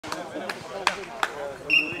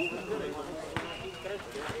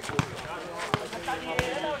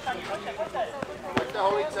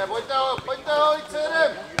Holice, pojďte Holice,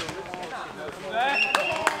 jedem!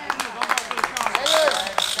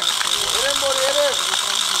 Jeden bod, jedem!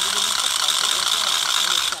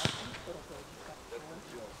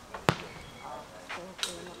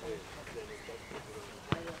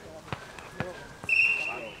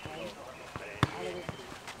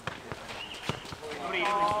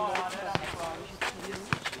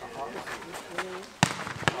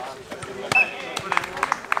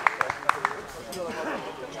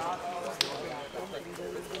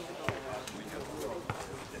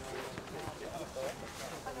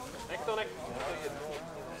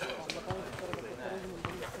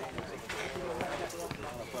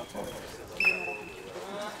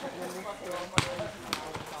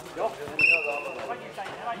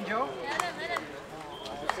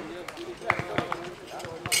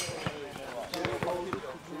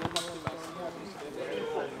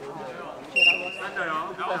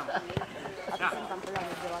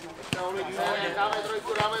 Dáme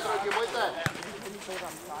trojku, pojďte.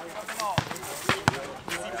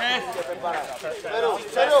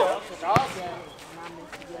 Předu.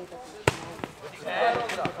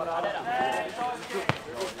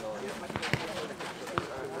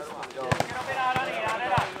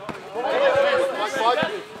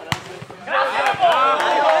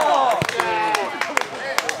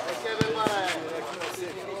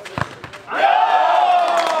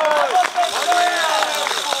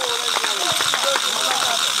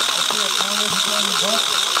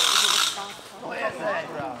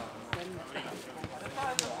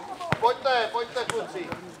 Pojďte kluci.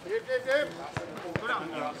 Jdem.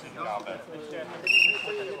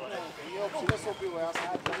 Jo, přinesou pivo, já jsem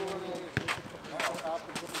to dobrý.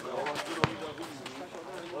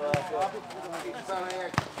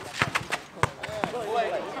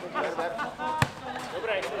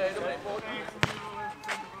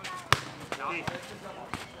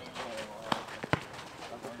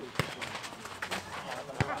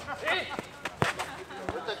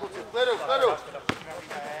 Pojďte kluci, kledu.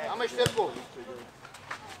 Máme čtyřku.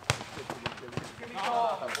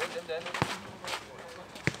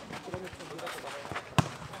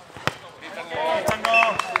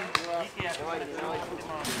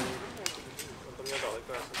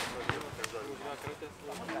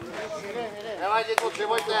 Nevadí kluci,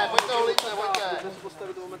 pojďte Holice, pojďte.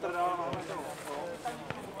 Postavit toho metr dál.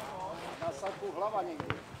 Na sadku hlava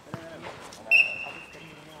někdy.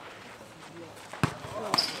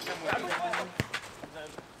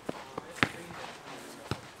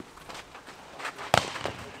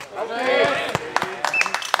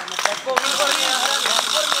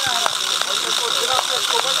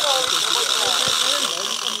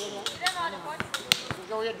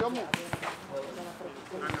 Můžou jet domů.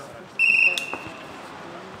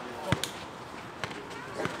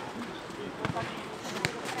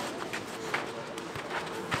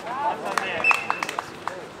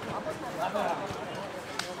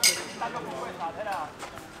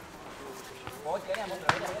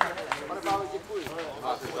 Pane Páve, děkuji.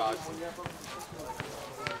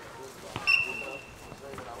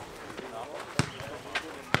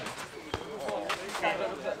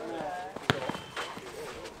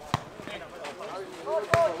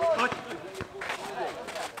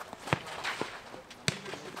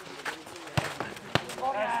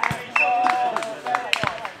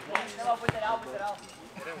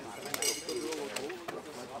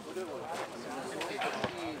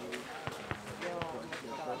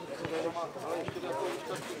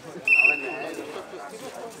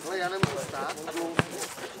 Ale já nemůžu stát.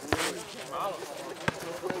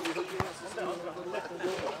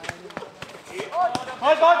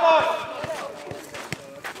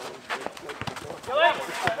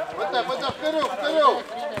 Pojď! Pojďte, vpředu.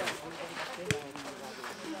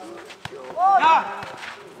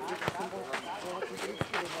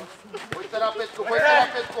 Pojďte na pětku,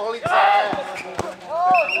 Holice.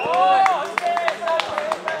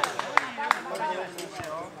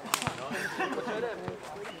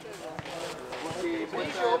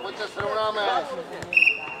 Pojďte, srovnáme.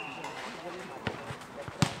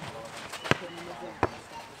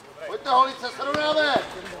 Pojďte Holice, srovnáme.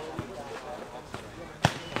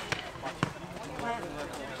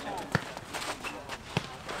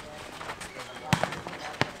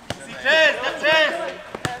 Přes!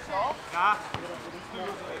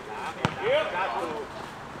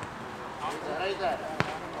 Zahrajte.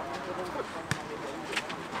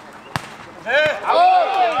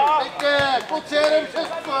 Pěkně, kluci, jedem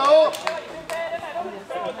všechno, jo?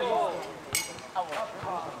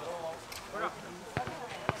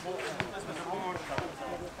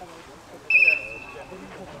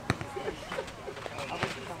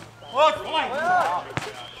 Pojď!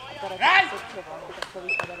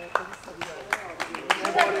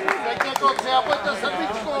 Pěkně kluci a pojďte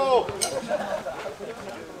sedmičku!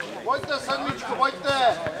 Pojďte sedmičku,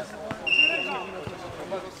 pojďte!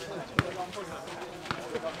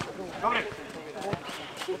 Dobrý.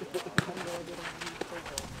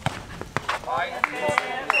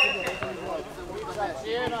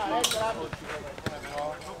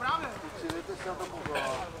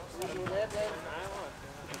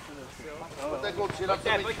 Pojďte kluci na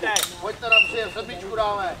sedmičku. Pojďte na příjem, sedmičku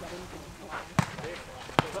dáme.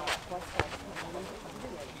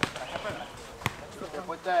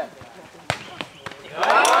 Pojďte.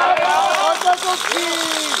 Pojďte kluci!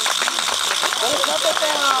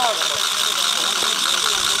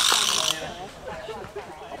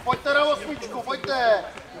 Pojďte na osmičku, pojďte!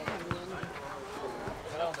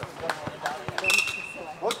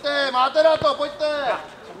 Pojďte, máte na to, pojďte!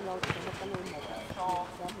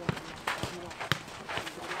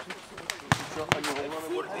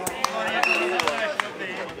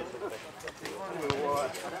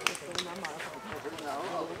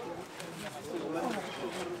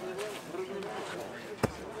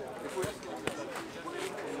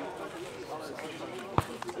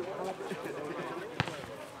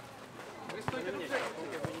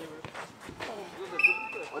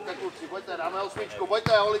 Pojďte kluci, pojďte, dáme osmičku,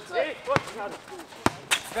 pojďte, Holice.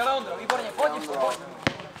 Skvěle, Ondro, výborně, pojď, pojď.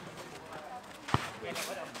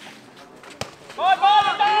 Pojď,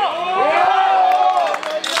 pojď!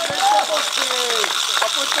 A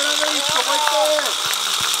pojďte na devíčko, pojďte!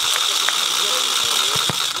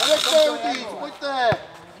 Nenechte utíct, pojďte!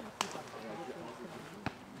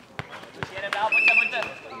 Jedem dál, pojďte, pojďte.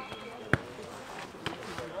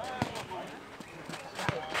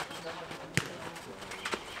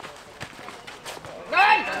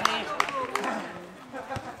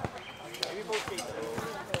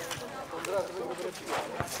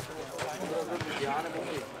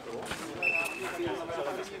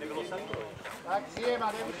 Tak žijem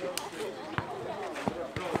a nemůžu.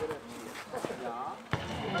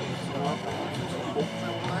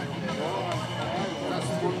 Na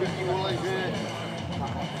spolupětí vole, že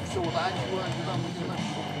se otáčí, vole, že tam můžeme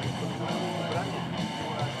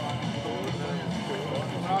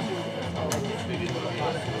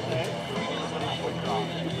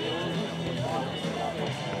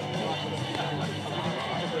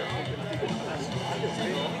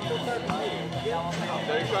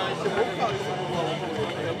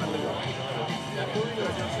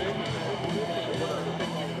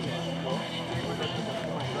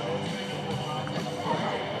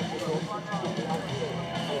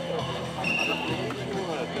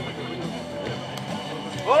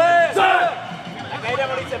Holice! Tak nejde,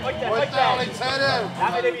 Holice, pojďte, pojďte, Holice, jedem!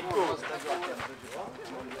 Dáme devítku.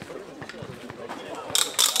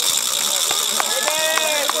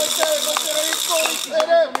 Pojďte, devítku, Holice,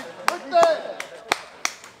 jedem! Pojďte!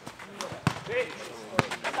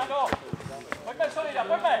 Pojďme, Solida,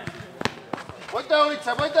 pojďme! Pojďte,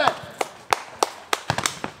 Holice, pojďte!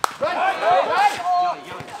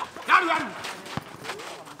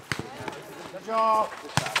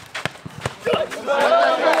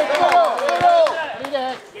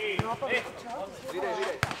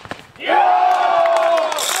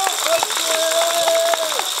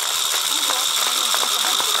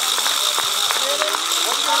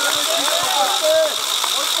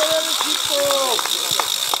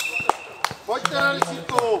 Pojďte na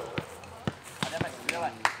desítku!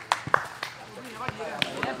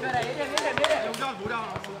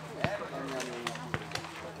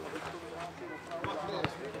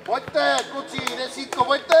 Pojďte, kluci, desítko,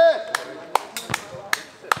 pojďte!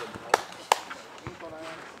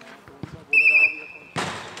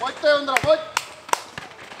 Pojďte, Ondra, pojď!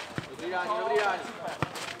 Dobrý dání.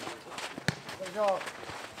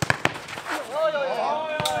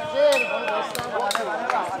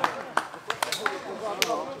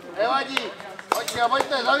 Nevadí,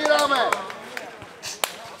 pojďte, zavíráme!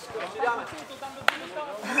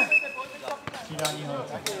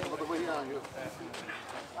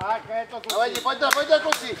 Nevadí, pojďte,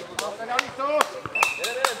 kluci!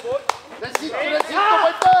 Desítku,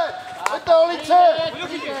 pojďte! Pojďte, Holice!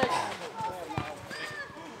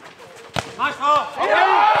 Máš ho!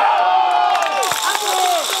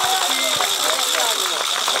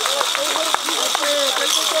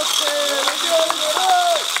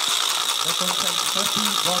 Dokonce třetí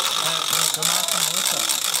bod domácí Holice.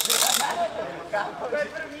 To je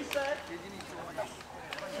první set.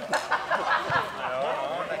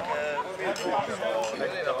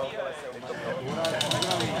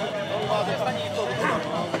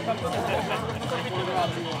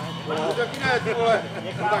 Tak ne, ty vole.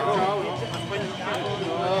 Tak čau.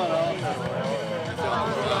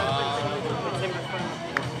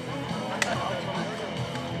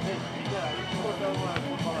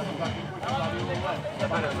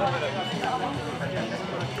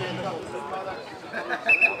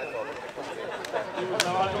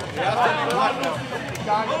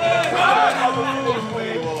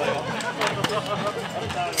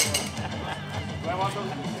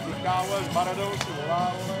 Kámo, s Maradou si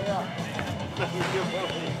volá,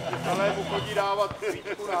 ale mu chodí dávat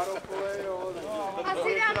svítku na Hropole, jo.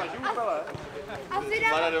 Asi dám.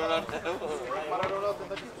 Maradona to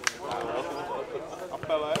taky a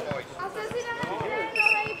Pele. A se Zidanem hraje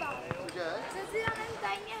nolejba. Se Zidanem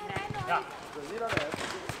tajně hraje nolejba. Se Zidanem?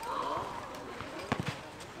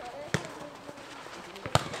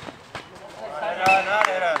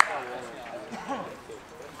 Nádhera.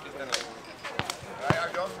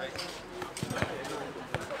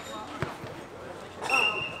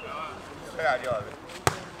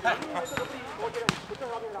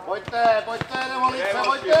 Pojďte, nebo Holice,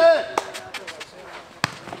 pojďte!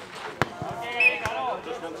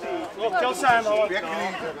 No, chtěl jsem, ale...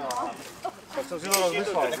 Pěkný. Tak jsem si to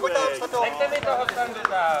rozmyslel. Nechte mi toho standu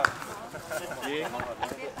dál.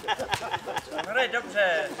 Hrej,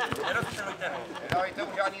 dobře, nerozptilujte ho. Nedávajte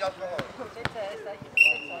mu žádný alkohol.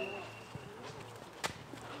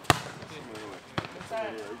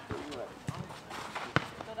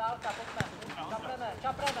 To dálka, pojďme.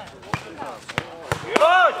 Čapreme.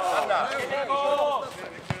 Pojď! Sanda.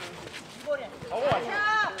 Výborně.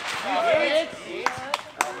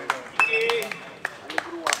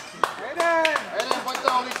 Jeden, pojďte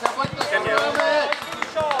Holice, pojďte, konkurujeme!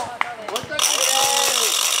 Pojďte,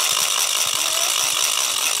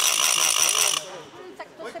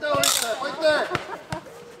 pojďte Holice, pojďte!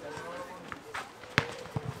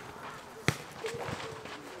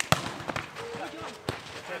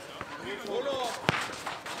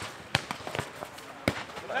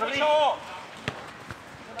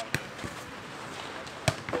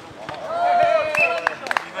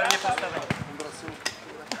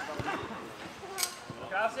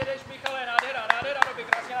 Krásně jdeš, Michale, nádhera, doby,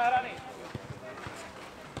 krásně nahraný.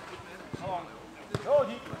 Jo,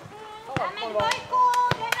 dík. Dáme dvojku,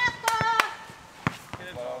 jde na to.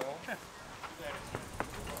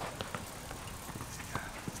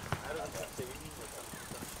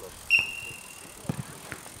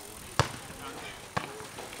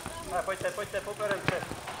 Pojďte, poberem se.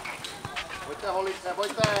 Pojďte Holice,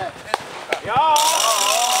 pojďte! Jo!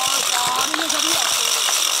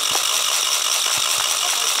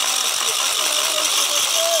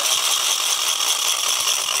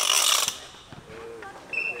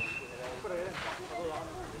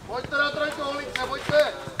 Pojďte na trojku Holice,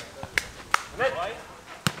 pojďte!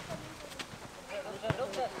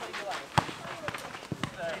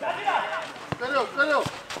 Vpředu!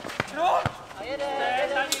 A jede,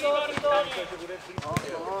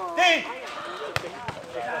 Ty!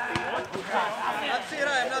 Na tři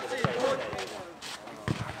hrajem, na tři, pojď.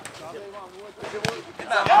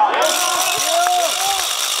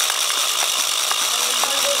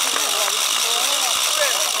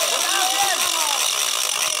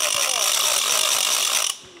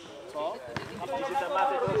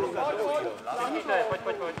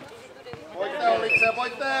 Pojďte Holice,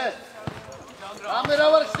 pojďte! Dáme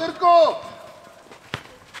dávat čtyřku!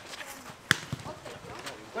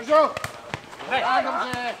 Držu! Tak,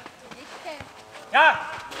 dobře!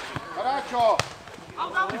 Já! Karáčo!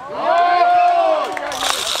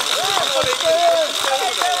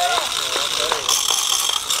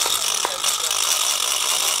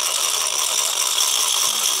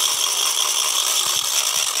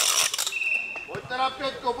 Pojďte na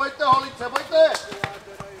pětku, pojďte Holice, pojďte!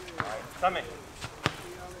 Sami.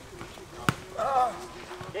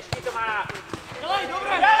 Těžký to má. Dělej,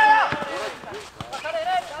 dobré! Tady,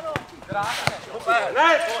 jdeš, ano. Krásně.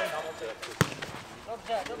 Ne!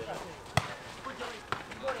 Dobře.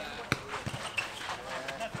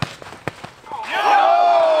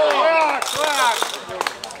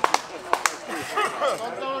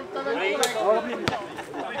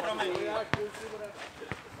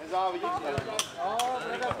 Nezávidíš.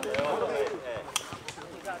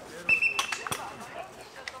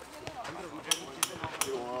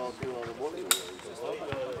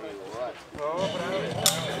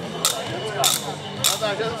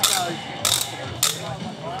 Ženská.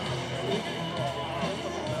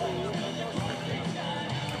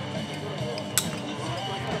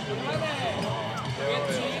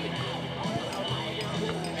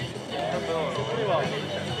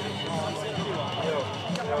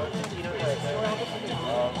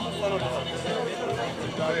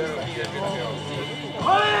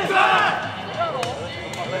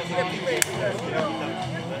 Máme,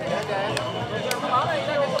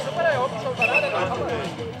 jinak je to super, jo, jsou paráda.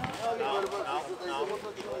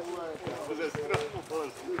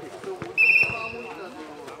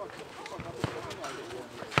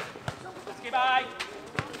 Skybaj!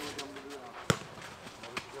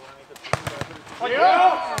 Pojď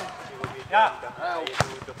jo! Já!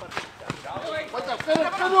 Pojďte,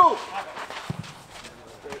 vpředu!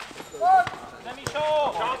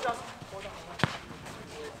 Nemíšo! Čas!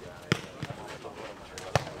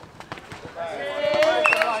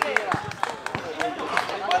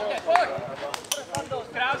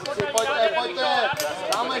 Pojďte!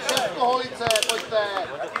 Dáme šestko Holice, pojďte!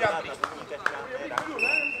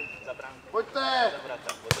 Pojďte!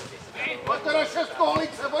 Pojďte na šestko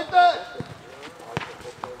Holice, pojďte!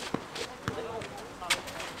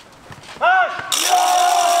 Máš!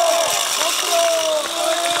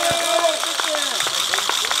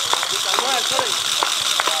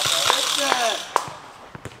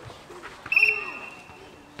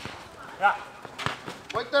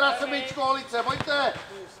 Pojďte na semičko Holice, pojďte!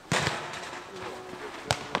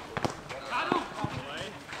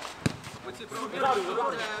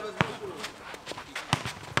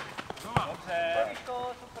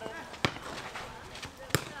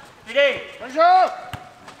 Jdi! Držo!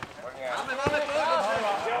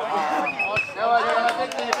 Máme,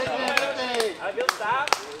 pěkný. Ale byl sám.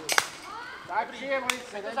 Tak přijem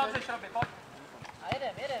Holice, To sám se šrabě, pojď. A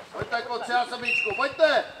jedem. pojďte kluci na semičku,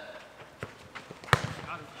 pojďte!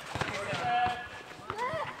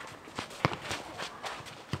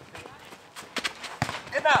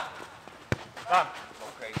 Jedna! Tam.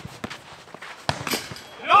 Okay.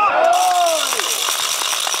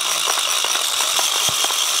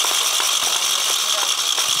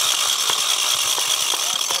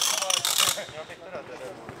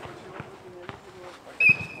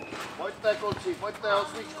 Pojďte kluci, pojďte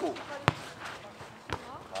osmičku.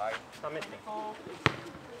 Tam je.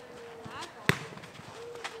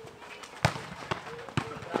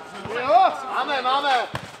 Jo, máme.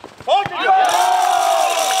 Pojď! Jo!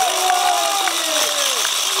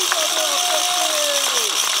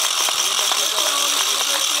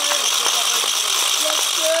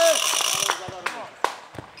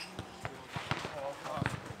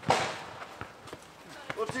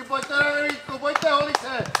 Kluci, pojďte na devítku, pojďte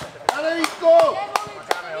Holice, na devítku!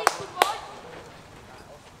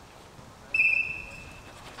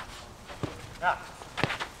 Já.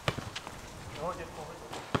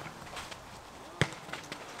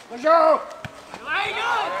 Držou! Lejde!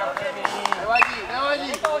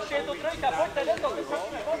 Nevadí. Je to trojka, pojďte, jde to, ty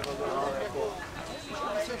skočíme, pojď.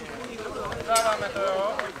 Dáváme to,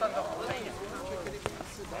 jo?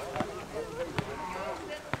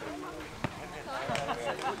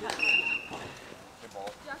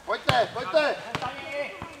 Pojďte!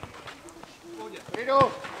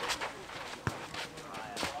 Jdu!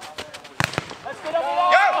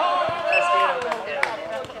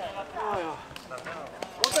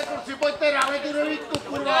 Pojďte kluci, pojďte, dáme tu devítku,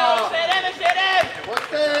 kurva! Ještě jedem!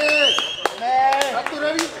 Pojďte! Na tu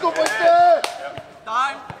devítku, pojďte!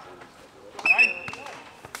 Time!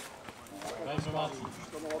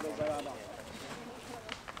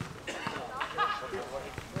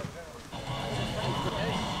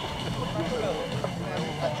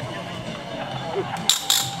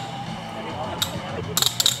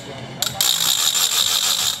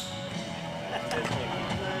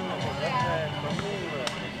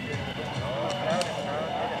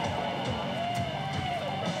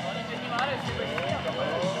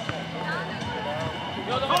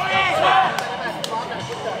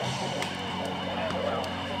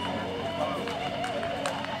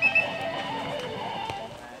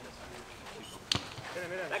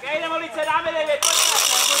 Tak jdeme Holice, dáme 9,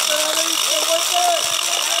 pojďte! Na devítku,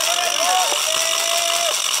 pojďte!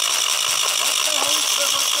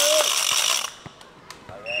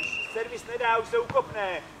 Servis nedá, už se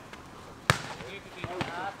ukopne.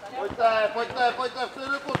 Pojďte,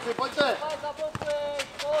 vpředu kluci, pojďte!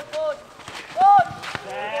 Pojď!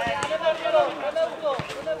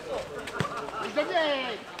 Už do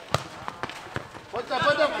něj! Pojďte,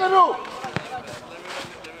 vpředu!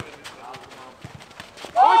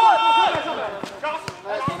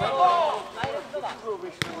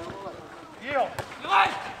 Jo.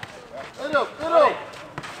 Jdu!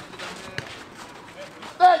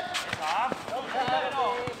 Teď!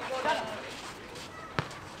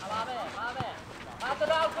 Má to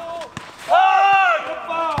dálku!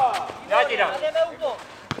 Já ti dám. Jdeme útok!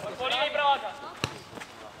 Polívej praváka!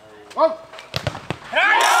 Pojď!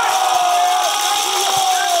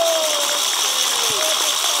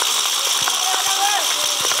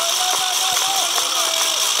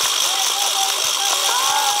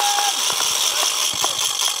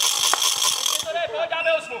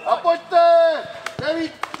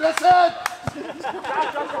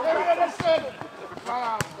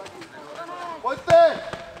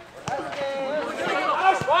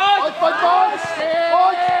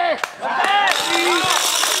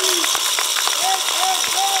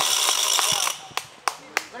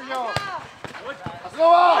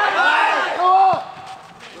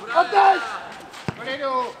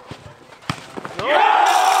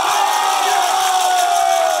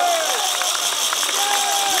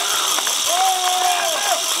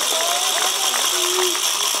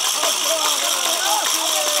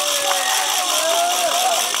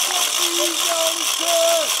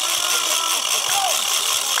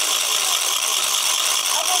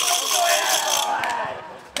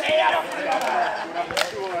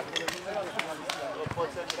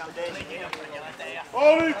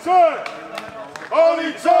 Holice!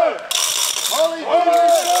 Holice! Holice!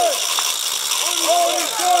 Holice!